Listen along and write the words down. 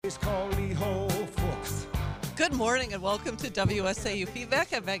place called Leho, folks. Good morning and welcome to WSAU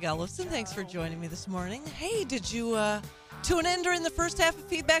Feedback. I'm Meg Ellison. Thanks for joining me this morning. Hey, did you tune in during the first half of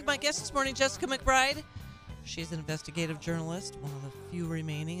Feedback? My guest this morning, Jessica McBride. She's an investigative journalist, one of the few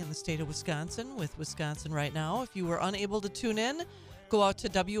remaining in the state of Wisconsin with Wisconsin Right Now. If you were unable to tune in, go out to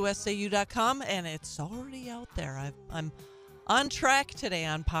WSAU.com, and it's already out there. I'm on track today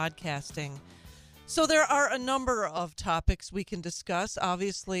on podcasting. So there are a number of topics we can discuss.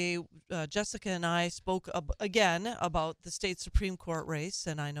 Obviously, Jessica and I spoke again about the state Supreme Court race,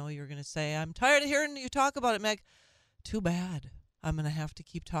 and I know you're going to say, I'm tired of hearing you talk about it, Meg. Too bad. I'm going to have to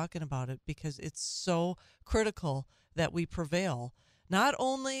keep talking about it because it's so critical that we prevail, not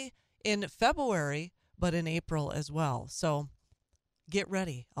only in February, but in April as well. So get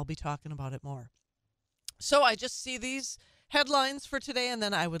ready. I'll be talking about it more. So I just see these headlines for today, and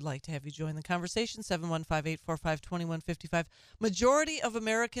then I would like to have you join the conversation. 715-845-2155. Majority of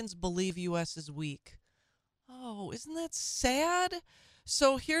Americans believe U.S. is weak. Oh, isn't that sad?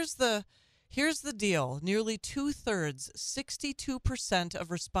 So here's the deal. Nearly two-thirds, 62% of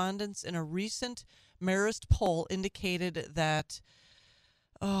respondents in a recent Marist poll indicated that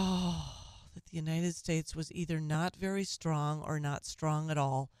the United States was either not very strong or not strong at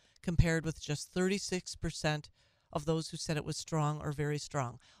all, compared with just 36% of those who said it was strong or very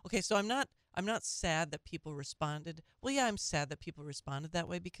strong. Okay, so I'm not sad that people responded. Well, yeah, I'm sad that people responded that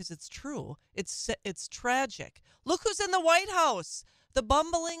way because it's true. It's tragic. Look who's in the White House. The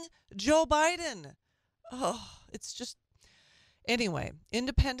bumbling Joe Biden. Oh, it's just... Anyway,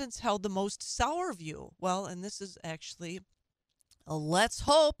 independents held the most sour view. Well, and this is actually a let's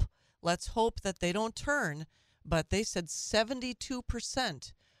hope that they don't turn, but they said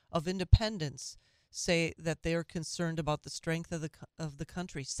 72% of independents say that they are concerned about the strength of the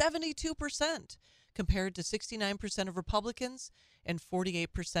country. 72% compared to 69% of Republicans and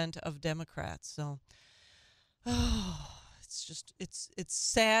 48% of Democrats. So, it's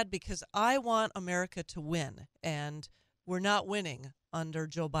sad because I want America to win, and we're not winning under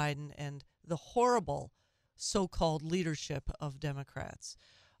Joe Biden and the horrible so-called leadership of Democrats.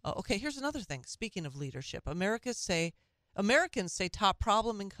 Okay, here's another thing. Speaking of leadership, Americans say top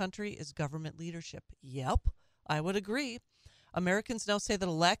problem in country is government leadership. Yep, I would agree. Americans now say that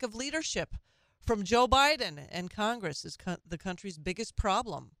a lack of leadership from Joe Biden and Congress is the country's biggest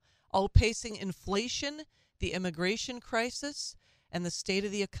problem, outpacing inflation, the immigration crisis, and the state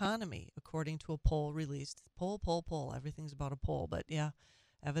of the economy, according to a poll released. Poll. Everything's about a poll, but yeah,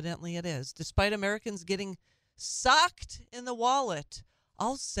 evidently it is. Despite Americans getting socked in the wallet,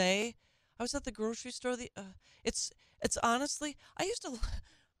 I'll say, I was at the grocery store. It's honestly, I used to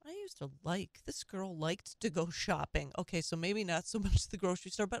like, this girl liked to go shopping. Okay, so maybe not so much the grocery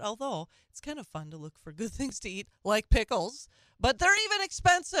store, but although it's kind of fun to look for good things to eat, like pickles, but they're even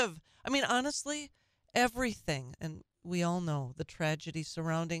expensive. I mean, honestly, everything, and we all know the tragedy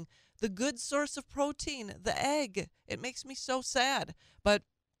surrounding the good source of protein, the egg. It makes me so sad. But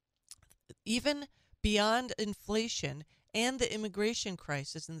even beyond inflation and the immigration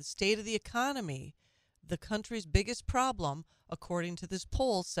crisis and the state of the economy, the country's biggest problem, according to this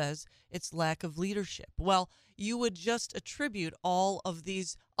poll, says it's lack of leadership. Well, you would just attribute all of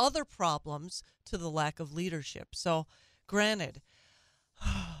these other problems to the lack of leadership. So, granted,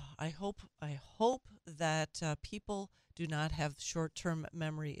 I hope that people do not have short-term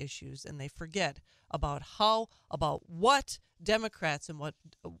memory issues and they forget about what Democrats and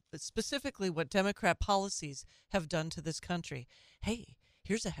specifically what Democrat policies have done to this country. Hey,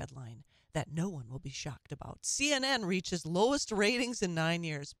 here's a headline that no one will be shocked about. CNN reaches lowest ratings in 9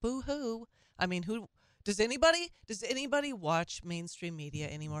 years. Boo-hoo. I mean, does anybody watch mainstream media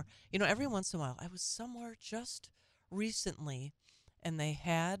anymore? You know, every once in a while, I was somewhere just recently, and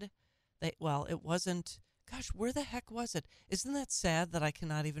it wasn't, gosh, where the heck was it? Isn't that sad that I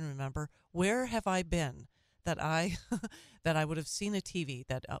cannot even remember? Where have I been that I would have seen a TV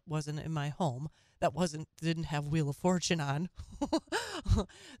that wasn't in my home, that didn't have Wheel of Fortune on,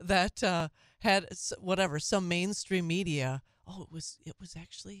 that had some mainstream media. Oh, it was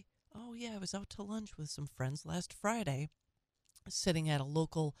actually, I was out to lunch with some friends last Friday, sitting at a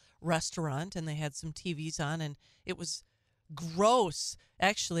local restaurant, and they had some TVs on, and it was gross.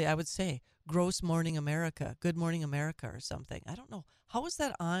 Actually, I would say Gross Morning America, Good Morning America or something. I don't know. How was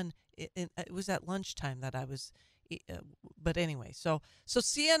that on? It was at lunchtime that I was, but anyway, so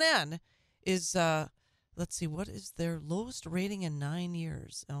CNN is, let's see, what is their lowest rating in 9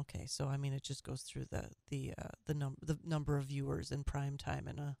 years? Okay, so I mean, it just goes through the number of viewers in prime time,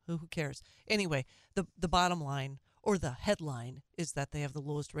 and who cares? Anyway, the bottom line or the headline is that they have the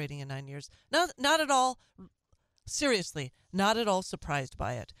lowest rating in 9 years. Not at all Seriously, not at all surprised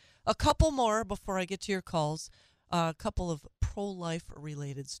by it. A couple more before I get to your calls. A couple of pro-life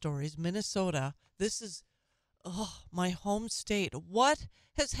related stories. Minnesota. This is my home state. What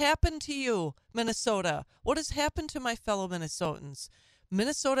has happened to you, Minnesota? What has happened to my fellow Minnesotans?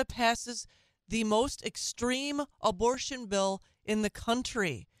 Minnesota passes the most extreme abortion bill in the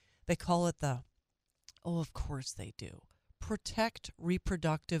country. They call it of course they do. Protect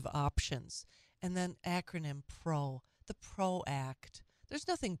Reproductive Options. And then acronym PRO, the PRO Act. There's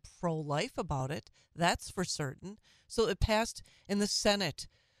nothing pro-life about it. That's for certain. So it passed in the Senate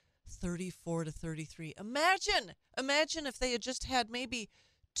 34 to 33. Imagine if they had just had maybe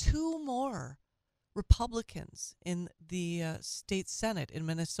two more Republicans in the state Senate in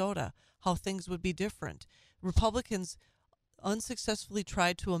Minnesota, how things would be different. Republicans unsuccessfully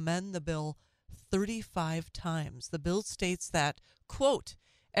tried to amend the bill 35 times. The bill states that, quote,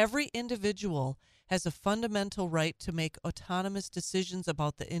 every individual has a fundamental right to make autonomous decisions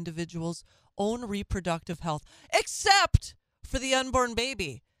about the individual's own reproductive health, except for the unborn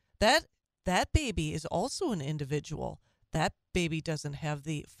baby. That baby is also an individual. That baby doesn't have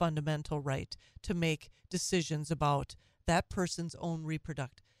the fundamental right to make decisions about that person's own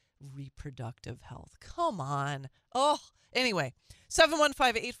reproductive health. Come on. Anyway,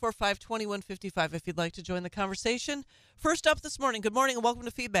 715-845-2155 if you'd like to join the conversation. First up this morning, good morning and welcome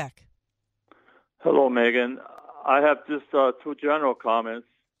to Feedback. Hello, Megan. I have just two general comments.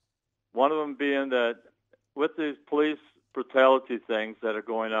 One of them being that with these police brutality things that are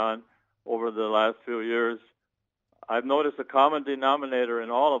going on over the last few years, I've noticed a common denominator in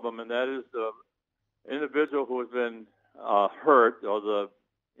all of them, and that is the individual who has been hurt or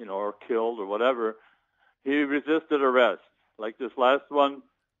or killed or whatever. He resisted arrest. Like this last one,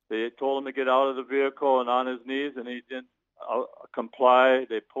 they told him to get out of the vehicle and on his knees, and he didn't comply.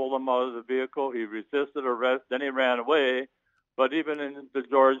 They pulled him out of the vehicle. He resisted arrest. Then he ran away. But even in the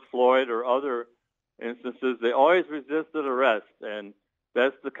George Floyd or other instances, they always resisted arrest, and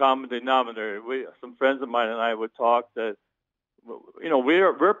that's the common denominator. Some friends of mine and I would talk that,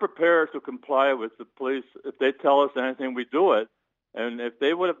 we're prepared to comply with the police. If they tell us anything, we do it. And if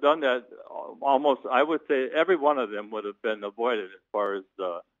they would have done that, almost, I would say every one of them would have been avoided as far as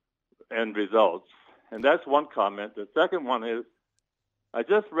the end results. And that's one comment. The second one is, I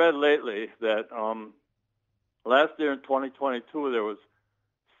just read lately that last year in 2022, there was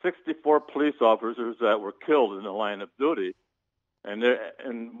 64 police officers that were killed in the line of duty.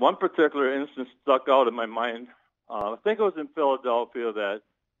 And one particular instance stuck out in my mind. I think it was in Philadelphia that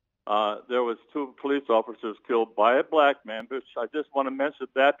there was two police officers killed by a black man. But I just want to mention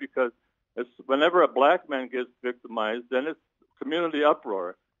that because whenever a black man gets victimized, then it's community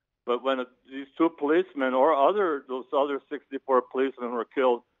uproar. But when these two policemen or those other 64 policemen were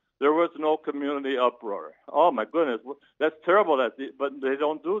killed, there was no community uproar. Oh my goodness, that's terrible. But they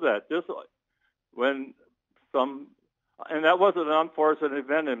don't do that. And that was an unfortunate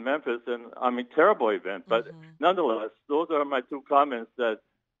event in Memphis, and terrible event. But nonetheless, those are my two comments that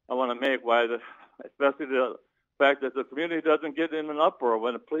I want to make. Especially the fact that the community doesn't get in an uproar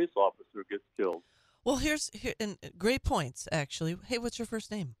when a police officer gets killed. Well, and great points actually. Hey, what's your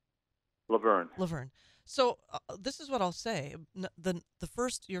first name? Laverne. So this is what I'll say.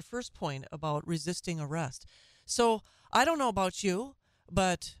 Your first point about resisting arrest. So I don't know about you,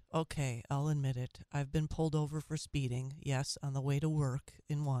 but okay, I'll admit it. I've been pulled over for speeding, yes, on the way to work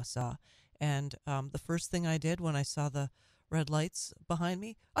in Wausau. And the first thing I did when I saw the red lights behind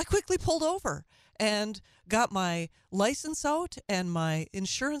me, I quickly pulled over and got my license out and my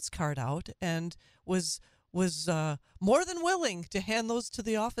insurance card out and was more than willing to hand those to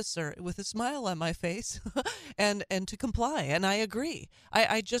the officer with a smile on my face and to comply. And I agree.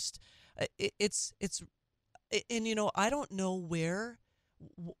 I just, it's, and I don't know where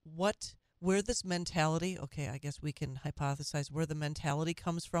this mentality, okay, I guess we can hypothesize where the mentality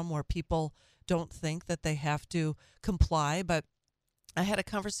comes from, where people don't think that they have to comply. But I had a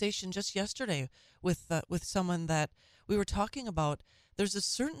conversation just yesterday with someone that we were talking about. There's a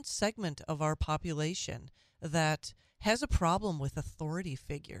certain segment of our population that has a problem with authority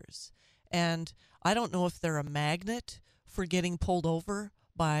figures. And I don't know if they're a magnet for getting pulled over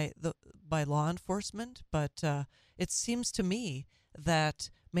by law enforcement, but it seems to me that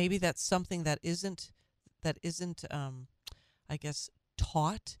maybe that's something that isn't I guess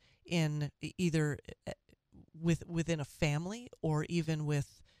taught in either within a family or even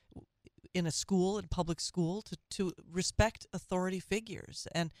in a school, in public school, to respect authority figures.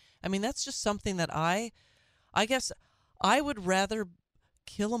 And that's just something that I guess I would rather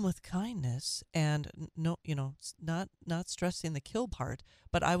kill them with kindness and not stressing the kill part.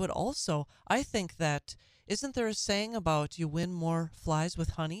 But I think that isn't there a saying about you win more flies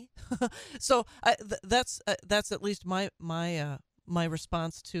with honey? So that's at least my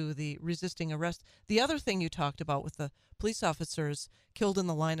response to the resisting arrest. The other thing you talked about with the police officers killed in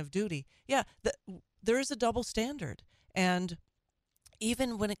the line of duty, yeah, there is a double standard, and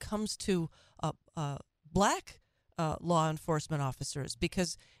even when it comes to black law enforcement officers,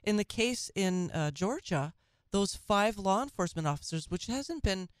 because in the case in Georgia, those 5 law enforcement officers, which hasn't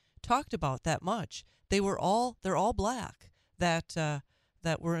been talked about that much, they're all black that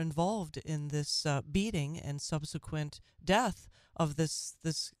were involved in this beating and subsequent death of this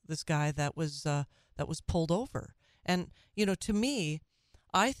guy that was pulled over. And to me,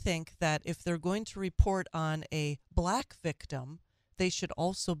 I think that if they're going to report on a black victim, they should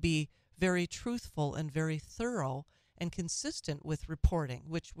also be very truthful and very thorough and consistent with reporting,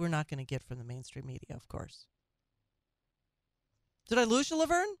 which we're not going to get from the mainstream media, of course. Did I lose you,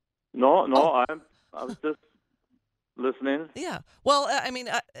 Laverne? No, Oh. I was just listening. Yeah. Well, I mean,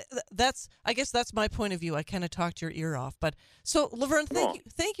 I guess that's my point of view. I kind of talked your ear off, but so Laverne,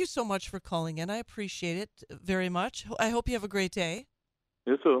 thank you so much for calling in. I appreciate it very much. I hope you have a great day.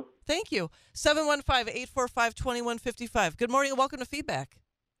 You too. Thank you. 715-845-2155. Good morning and welcome to Feedback.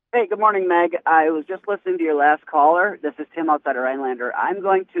 Hey, good morning, Meg. I was just listening to your last caller. This is Tim outside of Rhinelander. I'm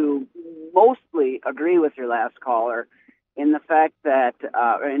going to mostly agree with your last caller in the fact that,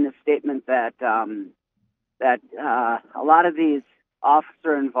 or in the statement that a lot of these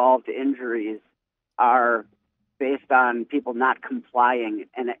officer-involved injuries are based on people not complying.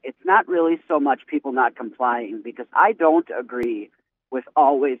 And it's not really so much people not complying, because I don't agree with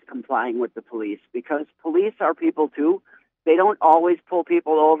always complying with the police, because police are people too. They don't always pull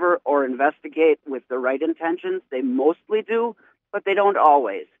people over or investigate with the right intentions. They mostly do, but they don't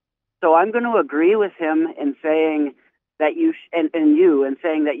always. So I'm going to agree with him in saying that you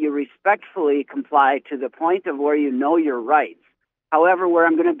saying that you respectfully comply to the point of where you know your rights. However, where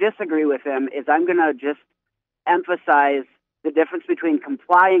I'm going to disagree with him is I'm going to just emphasize the difference between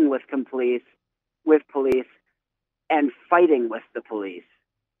complying with police and fighting with the police.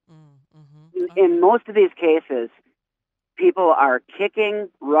 Mm-hmm. In most of these cases, people are kicking,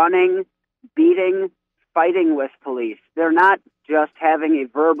 running, beating, fighting with police. They're not just having a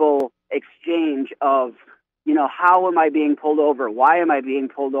verbal exchange of, how am I being pulled over? Why am I being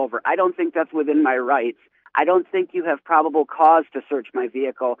pulled over? I don't think that's within my rights. I don't think you have probable cause to search my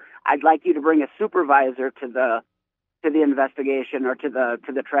vehicle. I'd like you to bring a supervisor to the investigation or to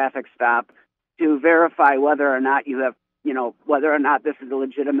the traffic stop to verify whether or not you have, whether or not this is a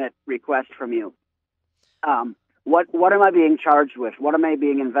legitimate request from you. What am I being charged with? What am I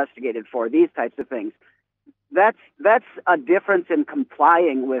being investigated for? These types of things. That's a difference in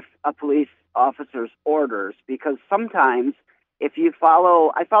complying with a police officer's orders, because sometimes I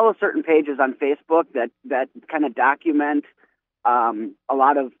follow certain pages on Facebook that kind of document a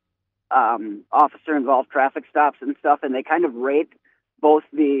lot of officer-involved traffic stops and stuff, and they kind of rate both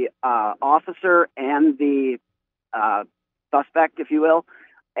the officer and the suspect, if you will,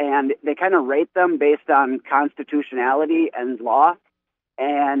 and they kind of rate them based on constitutionality and law.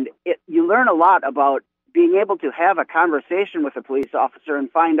 And you learn a lot about being able to have a conversation with a police officer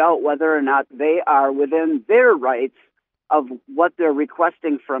and find out whether or not they are within their rights of what they're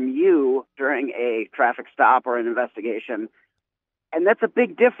requesting from you during a traffic stop or an investigation. And that's a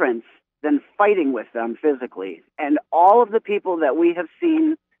big difference than fighting with them physically. And all of the people that we have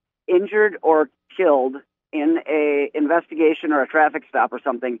seen injured or killed in a investigation or a traffic stop or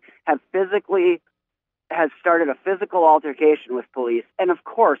something has started a physical altercation with police. And of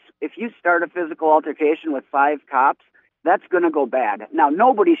course, if you start a physical altercation with 5 cops, that's going to go bad. Now,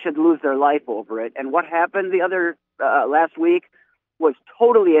 nobody should lose their life over it. And what happened last week was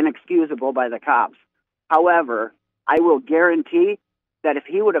totally inexcusable by the cops. However, I will guarantee that if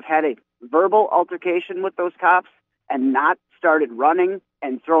he would have had a verbal altercation with those cops and not started running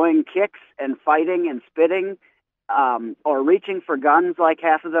and throwing kicks and fighting and spitting or reaching for guns like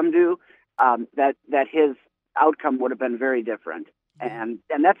half of them do, that his outcome would have been very different. And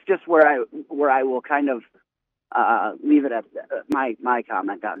that's just where I will kind of leave it at my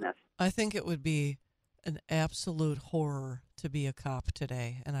comment on this. I think it would be an absolute horror to be a cop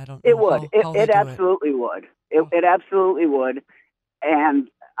today, and I don't know it would. How It absolutely would. It absolutely would. And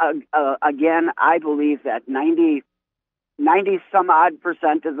again, I believe that 90 some odd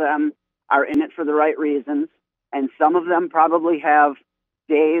 % of them are in it for the right reasons, and some of them probably have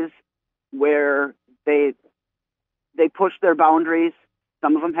days where they push their boundaries.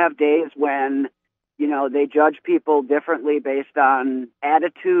 Some of them have days when they judge people differently based on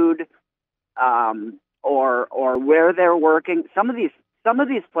attitude or where they're working. Some of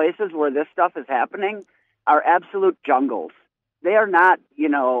these places where this stuff is happening, are absolute jungles. They are not,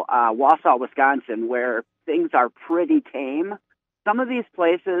 Wausau, Wisconsin, where things are pretty tame. Some of these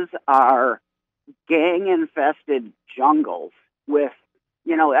places are gang-infested jungles with,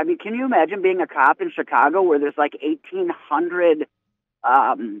 can you imagine being a cop in Chicago where there's like 1,800,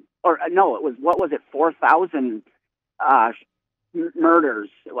 4,000 murders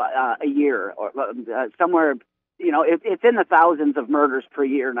a year, or somewhere, it's in the thousands of murders per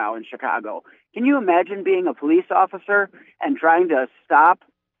year now in Chicago. Can you imagine being a police officer and trying to stop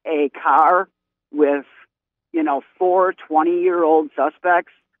a car with, 4 20-year-old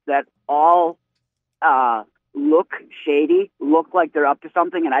suspects that all look shady, look like they're up to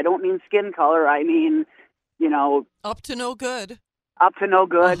something? And I don't mean skin color. I mean, up to no good. Up to no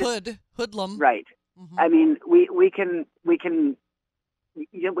good. A hoodlum. Right. Mm-hmm. I mean, we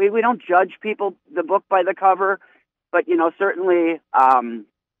don't judge people, the book by the cover, but certainly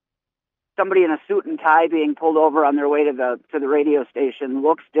somebody in a suit and tie being pulled over on their way to the radio station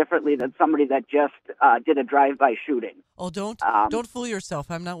looks differently than somebody that just did a drive-by shooting. Oh, don't fool yourself.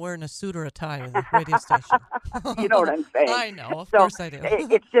 I'm not wearing a suit or a tie at the radio station. You know what I'm saying? I know. Of course I do.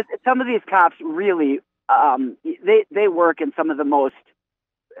 It's just some of these cops really they work in some of the most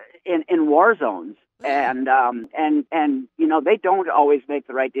in war zones, and they don't always make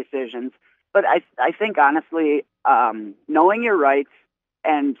the right decisions. But I think honestly, knowing your rights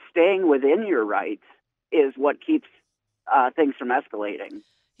and staying within your rights is what keeps things from escalating.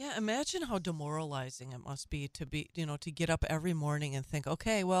 Yeah, imagine how demoralizing it must be to get up every morning and think,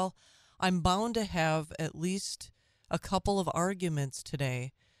 okay, well, I'm bound to have at least a couple of arguments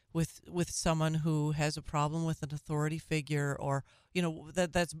today with someone who has a problem with an authority figure, or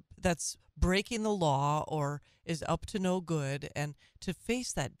that's breaking the law or is up to no good, and to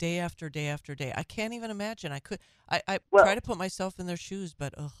face that day after day after day. I can't even imagine. I try to put myself in their shoes,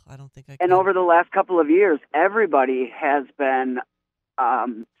 but I don't think I can. And over the last couple of years, everybody has been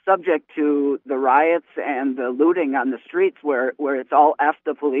subject to the riots and the looting on the streets where it's all F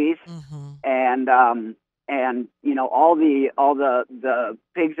the police, mm-hmm. and all the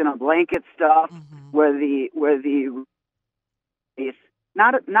pigs in a blanket stuff, mm-hmm. where the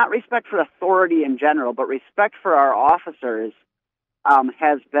not respect for authority in general, but respect for our officers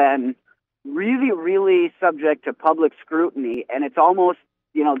has been really, really subject to public scrutiny. And it's almost,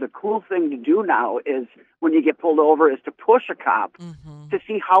 the cool thing to do now is when you get pulled over is to push a cop mm-hmm. to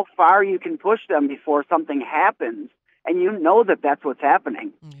see how far you can push them before something happens. And that's what's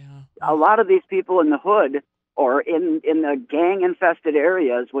happening. Yeah. A lot of these people in the hood or in the gang-infested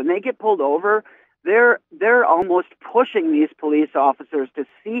areas, when they get pulled over, they're almost pushing these police officers to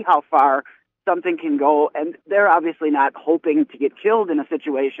see how far something can go, and they're obviously not hoping to get killed in a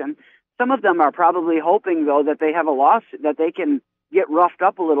situation. Some of them are probably hoping, though, that they have a lawsuit, that they can get roughed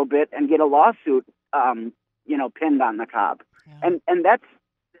up a little bit and get a lawsuit, pinned on the cop. Yeah. And that's,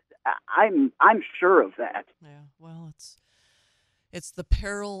 I'm sure of that. Yeah. Well, it's the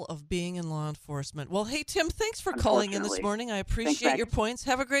peril of being in law enforcement. Well, hey, Tim, thanks for calling in this morning. I appreciate your points.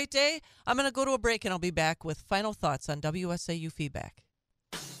 Have a great day. I'm going to go to a break, and I'll be back with final thoughts on WSAU Feedback.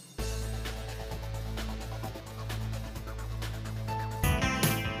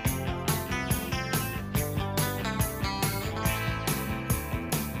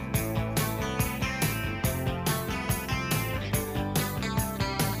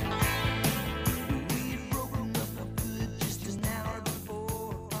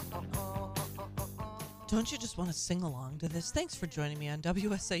 Don't you just want to sing along to this? Thanks for joining me on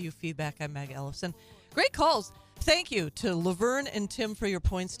WSAU Feedback. I'm Meg Ellison. Great calls. Thank you to Laverne and Tim for your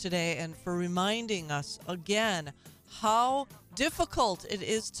points today and for reminding us again how difficult it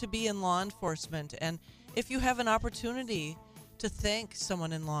is to be in law enforcement. And if you have an opportunity to thank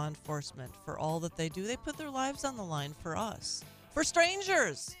someone in law enforcement for all that they do, they put their lives on the line for us, for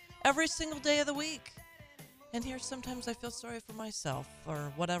strangers, every single day of the week. And here, sometimes I feel sorry for myself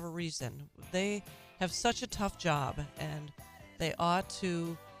for whatever reason. They have such a tough job, and they ought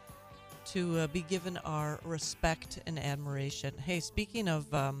to be given our respect and admiration. Hey, speaking of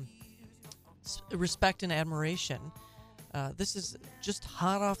respect and admiration, this is just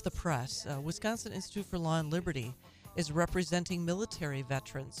hot off the press. Wisconsin Institute for Law and Liberty is representing military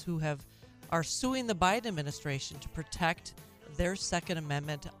veterans who are suing the Biden administration to protect their Second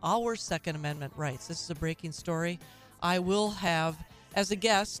Amendment, our Second Amendment rights. This is a breaking story. I will have, as a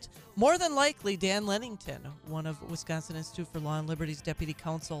guest, more than likely, Dan Lennington, one of Wisconsin Institute for Law and Liberty's deputy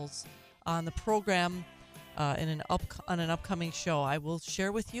counsels, on the program on an upcoming show. I will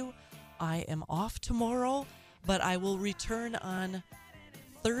share with you, I am off tomorrow, but I will return on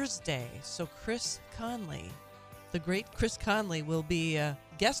Thursday. So Chris Conley, the great Chris Conley, will be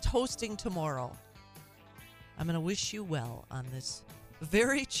guest hosting tomorrow. I'm going to wish you well on this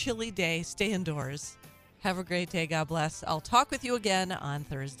very chilly day. Stay indoors. Have a great day. God bless. I'll talk with you again on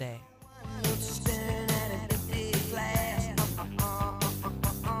Thursday.